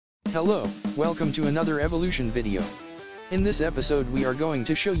Hello, welcome to another evolution video. In this episode we are going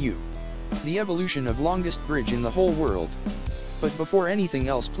to show you the evolution of longest bridge in the whole world. But before anything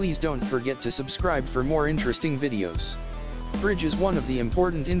else, please don't forget to subscribe for more interesting videos. Bridge is one of the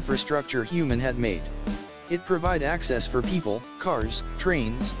important infrastructure human had made. It provide access for people, cars,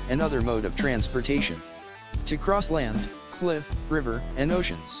 trains, and other mode of transportation to cross land, cliff, river, and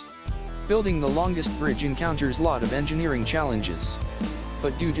oceans. Building the longest bridge encounters lot of engineering challenges.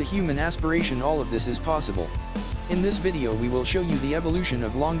 But due to human aspiration, all of this is possible. In this video we will show you the evolution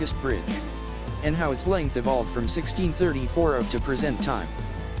of longest bridge, and how its length evolved from 1634 up to present time.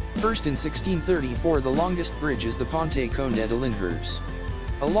 First, in 1634 the longest bridge is the Ponte Conde de LINHARES,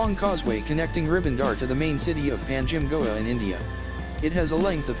 a long causeway connecting Ribandar to the main city of Panjimgoa in India. It has a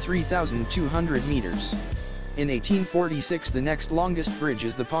length of 3,200 meters. In 1846 the next longest bridge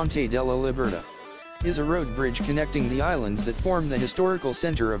is the Ponte della Liberta. Is a road bridge connecting the islands that form the historical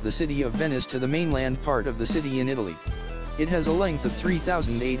center of the city of Venice to the mainland part of the city in Italy. It has a length of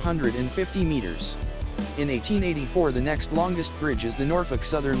 3,850 meters. In 1884 the next longest bridge is the Norfolk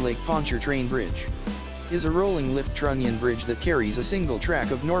Southern Lake Pontchartrain Bridge. Is a rolling lift trunnion bridge that carries a single track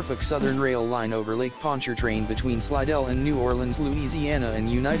of Norfolk Southern rail line over Lake Pontchartrain between Slidell and New Orleans, Louisiana and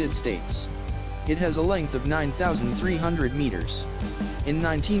United States. It has a length of 9,300 meters. In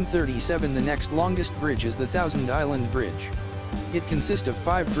 1937 the next longest bridge is the Thousand Island Bridge. It consists of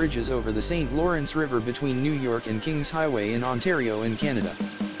 5 bridges over the St. Lawrence River between New York and Kings Highway in Ontario in Canada.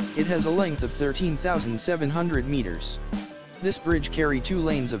 It has a length of 13,700 meters. This bridge carry 2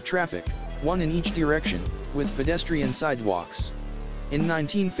 lanes of traffic, one in each direction, with pedestrian sidewalks. In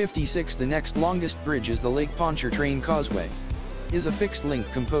 1956 the next longest bridge is the Lake Pontchartrain Causeway. Is a fixed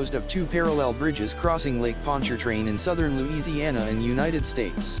link composed of 2 parallel bridges crossing Lake Pontchartrain in southern Louisiana and United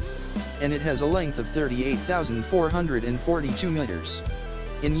States. And it has a length of 38,442 meters.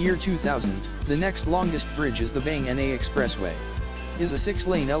 In year 2000, the next longest bridge is the NA Expressway. Is a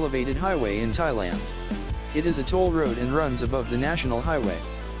 6-lane elevated highway in Thailand. It is a toll road and runs above the national highway.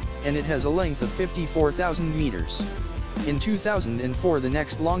 And it has a length of 54,000 meters. In 2004 the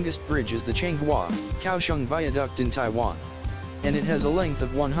next longest bridge is the CHANGHUA, KAOHSIUNG Viaduct in Taiwan. And it has a length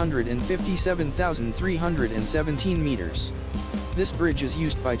of 157,317 meters. This bridge is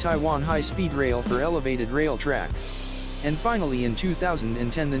used by Taiwan High-Speed Rail for elevated rail track. And finally in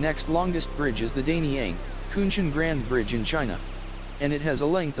 2010 the next longest bridge is the DANYANG-KUNSHAN Grand Bridge in China. And it has a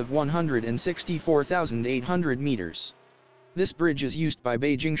length of 164,800 meters. This bridge is used by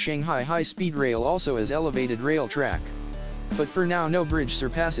Beijing-Shanghai High-Speed Rail also as elevated rail track. But for now no bridge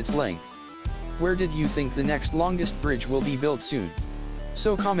surpass its length. Where did you think the next longest bridge will be built soon?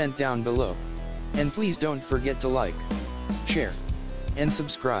 So comment down below. And please don't forget to like, share, and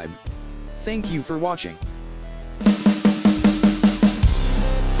subscribe. Thank you for watching.